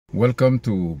Welcome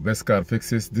to Best Car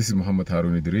Fixes. This is Muhammad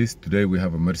Harun Idris. Today we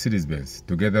have a Mercedes Benz.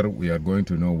 Together we are going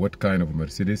to know what kind of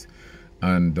Mercedes.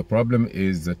 And the problem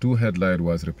is the two headlight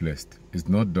was replaced. It's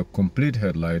not the complete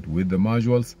headlight with the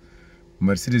modules.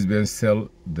 Mercedes Benz sell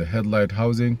the headlight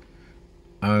housing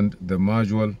and the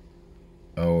module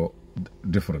are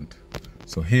different.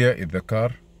 So here is the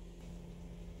car.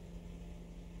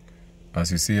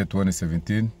 As you see, a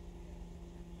 2017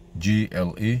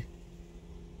 GLE.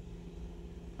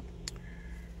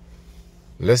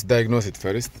 Let's diagnose it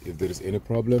first if there is any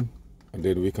problem, and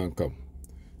then we can come.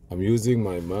 I'm using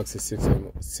my Maxi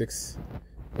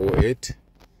 608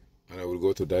 and I will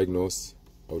go to diagnose.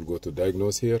 I will go to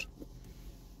diagnose here.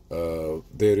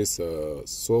 There is a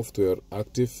software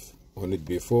active on it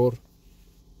before.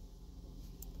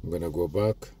 I'm gonna go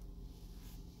back.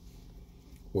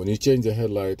 When you change the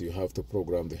headlight, you have to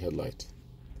program the headlight.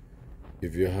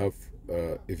 If you have,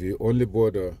 if you only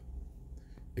bought a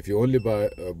I've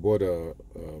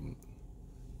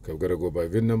got to go by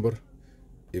VIN number.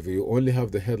 If you only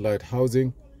have the headlight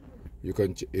housing, you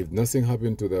can. If nothing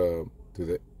happened to the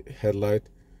headlight,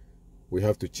 we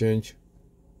have to change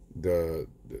the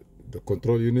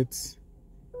control units,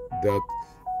 that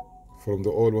from the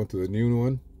old one to the new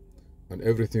one, and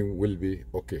everything will be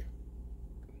okay.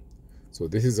 So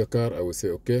this is a car. I will say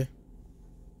okay.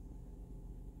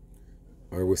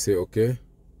 I will say okay.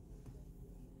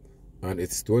 And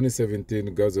it's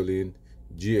 2017 gasoline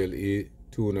GLE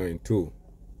 292.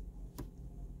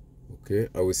 Okay,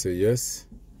 I will say yes.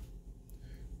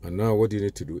 And now what do you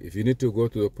need to do? If you need to go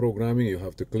to the programming, you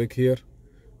have to click here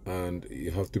and you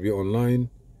have to be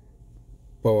online.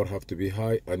 Power have to be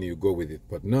high and you go with it.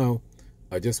 But now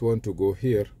I just want to go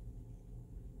here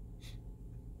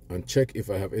and check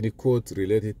if I have any codes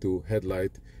related to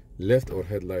headlight left or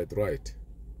headlight right.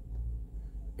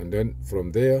 And then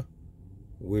from there,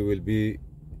 we will be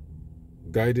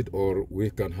guided, or we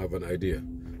can have an idea.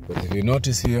 But if you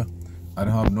notice here, I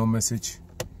don't have no message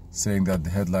saying that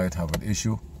the headlight have an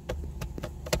issue.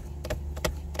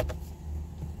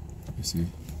 You see,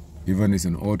 even it's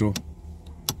in auto,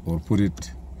 or put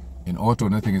it in auto,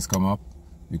 nothing is come up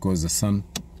because the sun.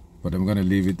 But I'm gonna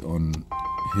leave it on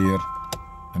here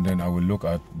and then I will look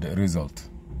at the result.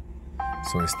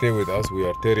 So stay with us. We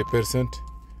are 30%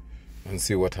 and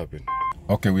see what happened.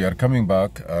 Okay, we are coming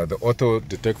back. The auto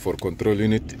detect for control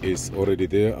unit is already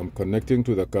there. I'm connecting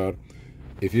to the car.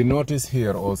 If you notice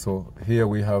here also, here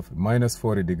we have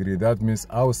 -40 degrees. That means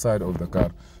outside of the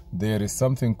car there is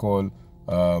something called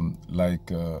what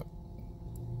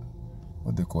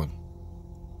they call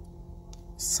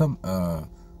some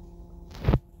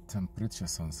temperature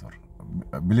sensor.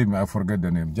 Believe me, I forget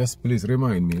the name. Just please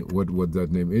remind me what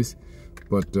that name is.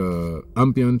 But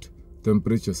ambient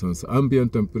temperature sensor.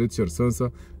 Ambient temperature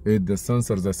sensor is the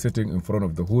sensor that's sitting in front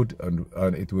of the hood, and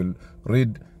it will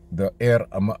read the air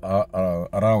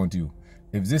around you.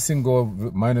 If this thing go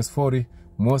 -40,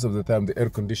 most of the time the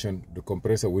air condition, the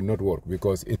compressor will not work,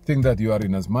 because it thinks that you are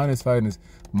in as -5,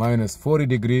 -40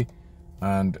 degree,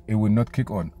 and it will not kick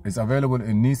on. It's available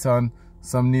in Nissan,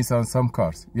 some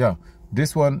cars. Yeah,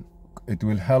 this one, it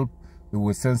will help. It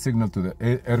will send signal to the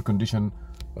air condition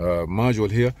module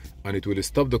here, and it will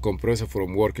stop the compressor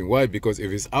from working. Why? Because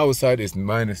if it's outside, it's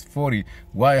 -40.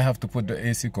 Why I have to put the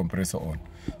AC compressor on?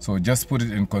 So just put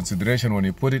it in consideration when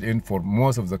you put it in. For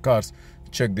most of the cars,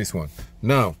 check this one.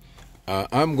 Now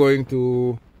I'm going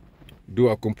to do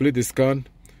a complete scan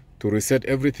to reset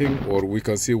everything, or we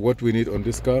can see what we need on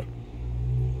this car.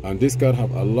 And this car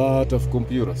have a lot of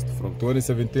computers from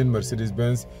 2017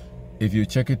 Mercedes-Benz. If you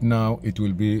check it now, it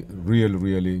will be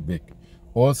really big.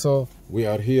 Also, we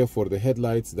are here for the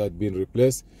headlights that been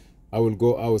replaced. I will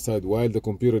go outside while the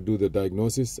computer do the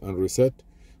diagnosis and reset,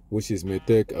 which may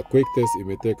take a quick test. It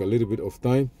may take a little bit of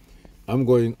time. I'm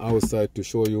going outside to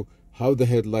show you how the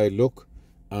headlight look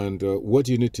and what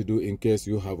you need to do in case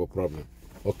you have a problem.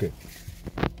 Okay,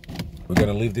 we're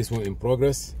gonna leave this one in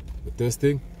progress, the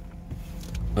testing,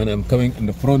 and I'm coming in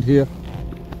the front here.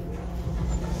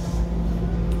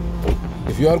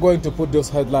 If you are going to put those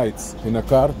headlights in a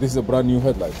car, this is a brand new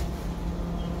headlight.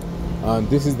 And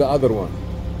this is the other one.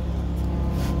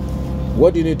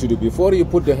 What you need to do before you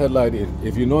put the headlight in,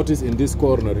 if you notice in this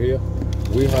corner here,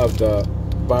 we have the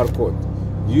barcode.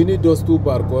 You need those two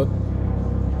barcodes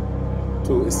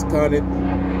to scan it,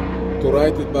 to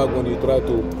write it back when you try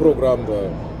to program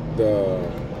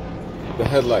the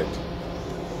headlight.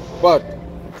 But,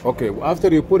 okay,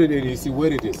 after you put it in, you see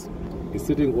where it is. It's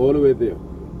sitting all the way there.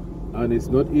 And it's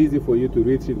not easy for you to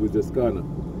reach it with the scanner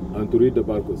and to read the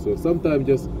barcode. So sometimes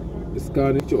just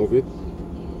scan each of it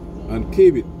and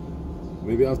keep it.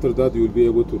 Maybe after that you will be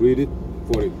able to read it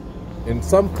for it. in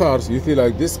some cars, you see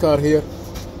like this car here,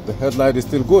 the headlight is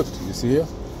still good. You see here,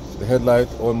 the headlight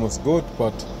almost good,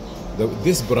 but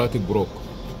this bracket broke.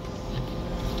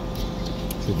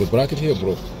 See, the bracket here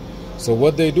broke. So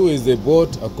what they do is they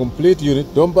bought a complete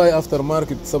unit. Don't buy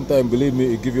aftermarket. Sometimes, believe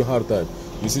me, it give you a hard time.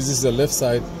 You see, this is the left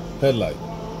side headlight.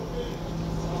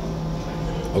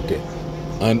 Okay,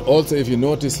 and also if you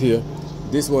notice here,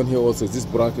 this one here also, this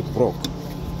bracket broke.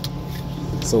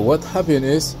 So what happened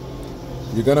is,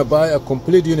 you're gonna buy a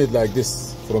complete unit like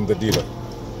this from the dealer.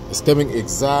 It's coming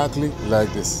exactly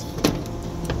like this.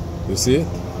 You see it?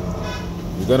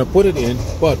 You're gonna put it in,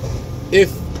 but if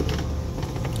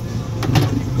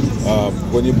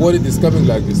when you bought it, it's coming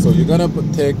like this. So you're gonna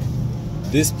take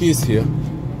this piece here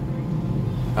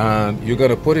and you're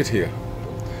gonna put it here,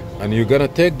 and you're gonna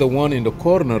take the one in the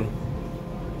corner,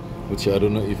 which I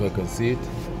don't know if I can see it.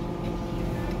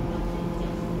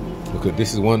 Okay,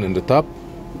 this is one in the top,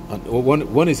 and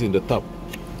one is in the top.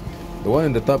 The one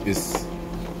in the top is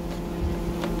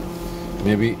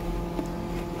maybe,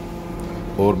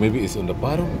 or maybe it's on the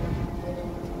bottom.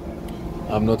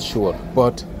 I'm not sure,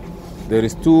 but there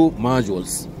is two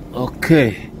modules.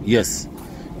 Okay, yes,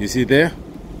 you see there,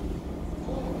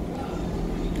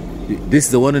 this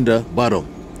is the one in the bottom,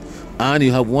 and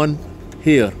you have one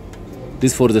here,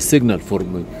 this for the signal for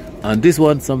me, and this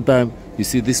one, sometime you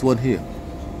see this one here.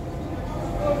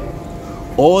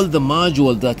 All the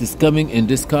module that is coming in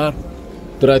this car,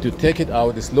 try to take it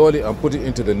out slowly and put it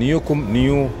into the new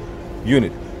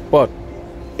unit. But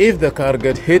if the car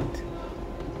get hit,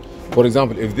 for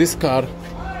example, if this car,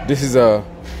 this is a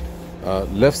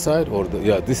left side, or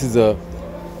this is a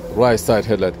right side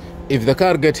headlight. If the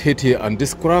car get hit here and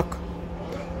this crack,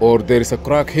 or there is a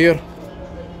crack here,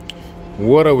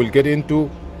 water will get into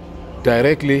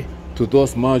directly to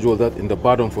those modules that in the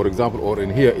bottom, for example, or in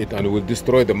here, and it will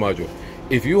destroy the module.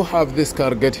 If you have this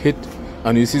car get hit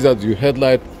and you see that your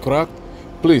headlight cracked,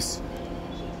 please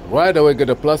right away get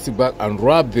a plastic bag and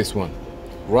wrap this one.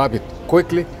 Wrap it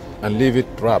quickly and leave it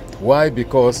wrapped. Why?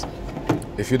 Because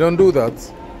if you don't do that,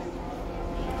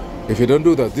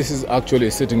 this is actually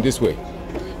sitting this way.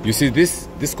 You see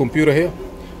this computer here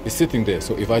is sitting there.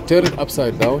 So if I turn it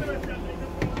upside down,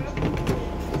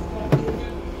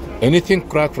 anything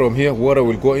crack from here, water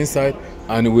will go inside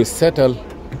and it will settle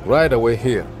right away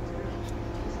here.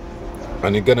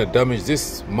 And it's gonna damage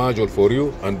this module for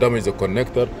you and damage the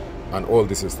connector and all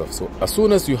this stuff. So as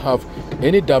soon as you have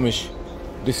any damage,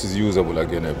 this is usable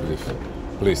again, I believe.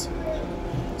 Please.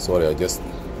 Sorry, this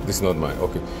is not mine.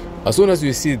 Okay. As soon as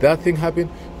you see that thing happen,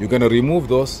 you're gonna remove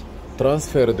those,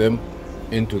 transfer them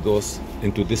into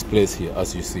this place here,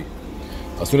 as you see.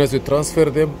 As soon as you transfer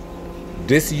them,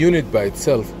 this unit by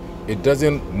itself, it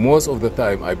doesn't, most of the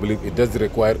time, I believe, it doesn't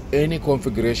require any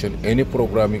configuration, any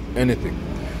programming, anything.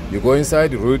 You go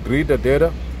inside, read the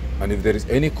data, and if there is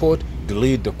any code,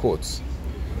 delete the codes.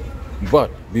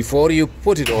 But before you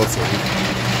put it also,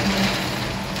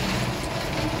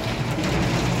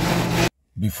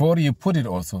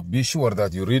 be sure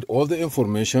that you read all the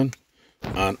information,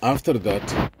 and after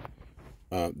that,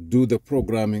 do the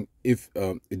programming. If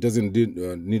it doesn't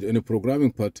need any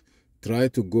programming, but try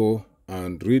to go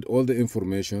and read all the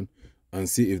information and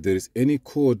see if there is any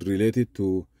code related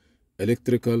to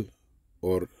electrical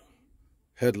or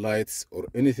headlights or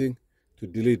anything, to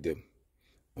delete them.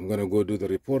 I'm gonna go do the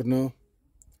report now.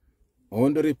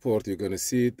 On the report, you're gonna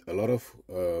see a lot of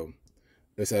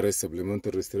SRS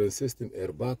supplemental restraint system,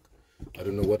 airbag. I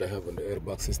don't know what I have on the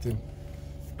airbag system.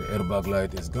 The airbag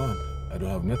light is gone. I don't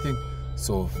have nothing.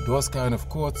 So those kind of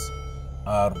codes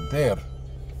are there,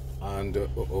 and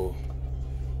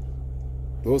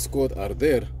those codes are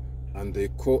there, and they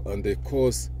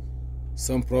cause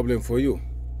some problem for you.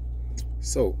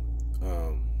 So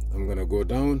I'm gonna go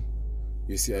down.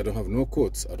 You see, I don't have no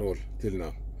codes at all till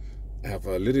now. I have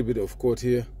a little bit of code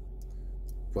here,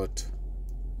 but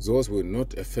those will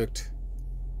not affect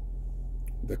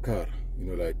the car, you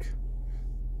know, like,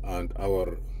 and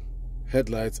our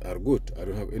headlights are good. I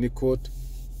don't have any code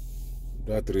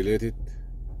that related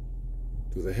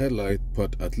to the headlight,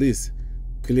 but at least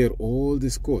clear all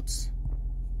these codes.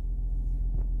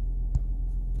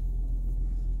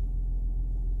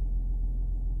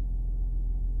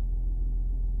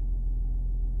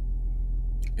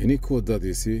 Any code that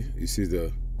you see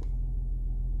the.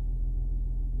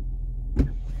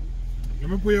 Let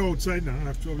me put you outside now.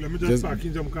 Let me just park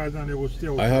in some cars and they will stay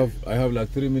outside. I have like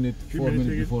 3 minutes, 4 minutes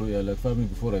before, like 5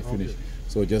 minutes before I finish. Okay.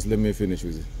 So just let me finish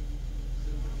with it.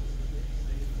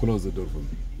 Close the door for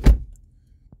me.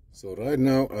 So right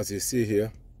now, as you see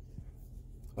here,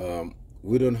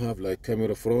 we don't have like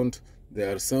camera front.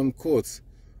 There are some codes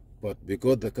But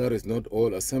because the car is not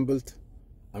all assembled,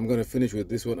 I'm gonna finish with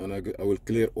this one, and I will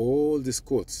clear all these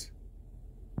coats.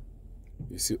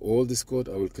 You see all this coat,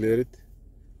 I will clear it,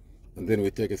 and then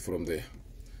we take it from there.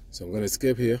 So I'm gonna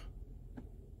escape here,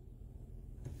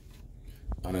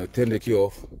 and I'll turn the key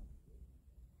off,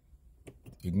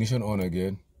 ignition on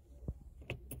again,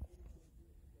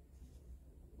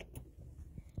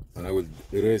 and I will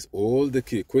erase all the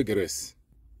key, quick erase.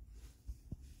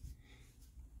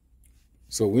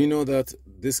 So we know that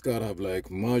this car have like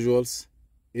modules.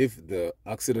 If the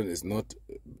accident is not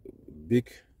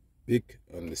big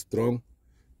and strong,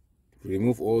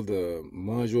 remove all the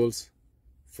modules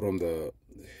from the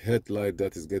headlight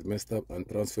that is get messed up and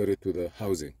transfer it to the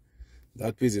housing.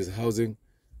 That piece is housing,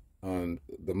 and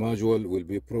the module will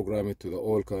be programmed to the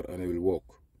old car, and it will work.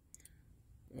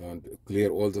 And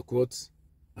clear all the codes,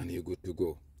 and you're good to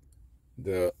go.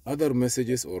 The other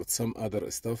messages or some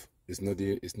other stuff is not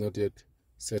yet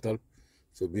set up,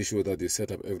 so be sure that you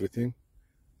set up everything,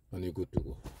 and you're good to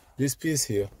go. This piece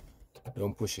here,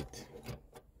 don't push it.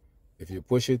 If you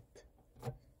push it,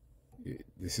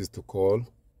 this is to call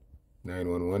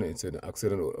 911. It's an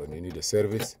accident or you need a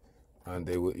service, and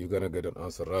you're gonna get an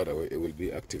answer right away. It will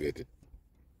be activated.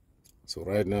 So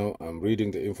right now I'm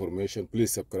reading the information.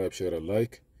 Please subscribe, share, and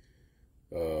like.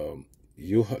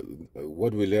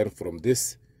 What we learn from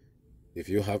this: if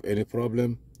you have any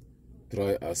problem,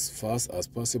 try as fast as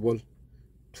possible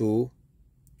to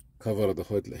cover the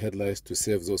headlights to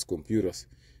save those computers.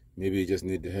 Maybe you just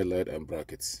need the headlight and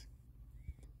brackets.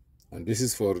 And this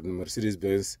is for the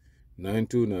Mercedes-Benz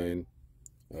 929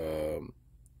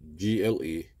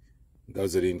 GLE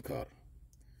gasoline car.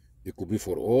 It could be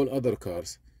for all other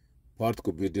cars. Part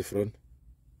could be different,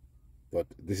 but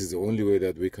this is the only way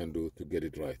that we can do to get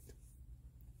it right.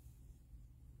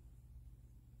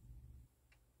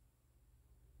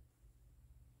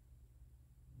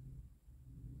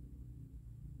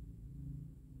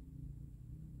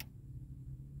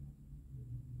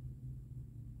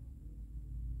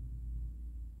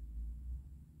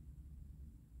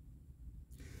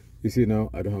 You see now,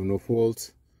 I don't have no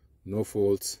faults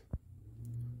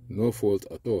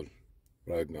at all.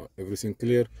 Right now, everything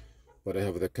clear, but I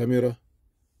have the camera.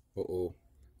 I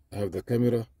have the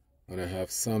camera, and I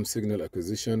have some signal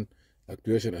actuation. I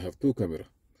have two cameras,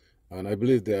 and I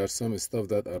believe there are some stuff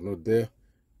that are not there.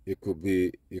 It could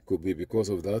be because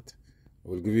of that. I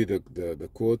will give you the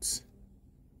codes.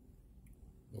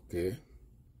 Okay,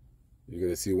 you're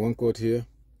gonna see one code here.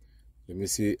 Let me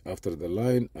see after the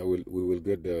line. We will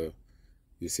get the.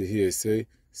 You see here, say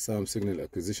some signal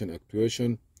acquisition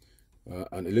actuation.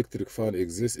 An electric fan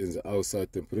exists in the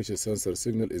outside temperature sensor.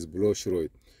 Signal is below Shroud.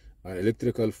 An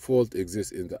electrical fault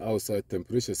exists in the outside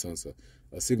temperature sensor.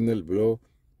 A signal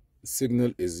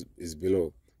is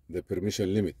below the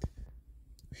permission limit.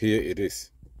 Here it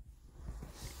is,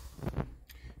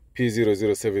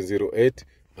 P00708,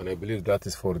 and I believe that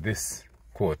is for this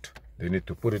code. They need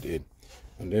to put it in.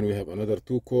 And then we have another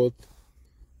two code.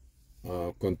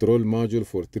 Control module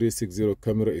for 360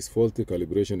 camera is faulty.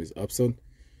 Calibration is absent.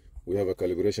 We have a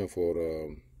calibration for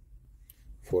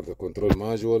the control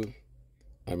module.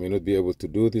 I may not be able to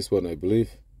do this one. I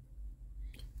believe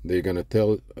they're gonna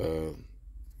tell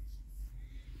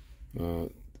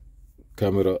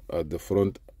camera at the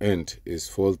front end is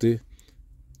faulty.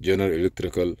 General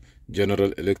electrical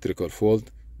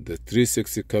fault. The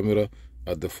 360 camera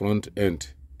at the front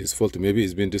end is faulty. Maybe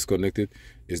it's been disconnected.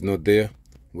 It's not there.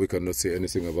 We cannot say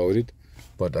anything about it,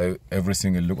 but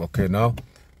everything will look okay now.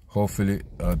 Hopefully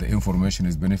the information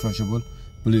is beneficial.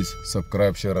 Please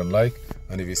subscribe, share, and like.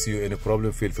 And if you see any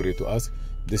problem, feel free to ask.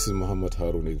 This is Muhammad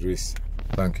Harun Idris.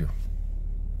 Thank you.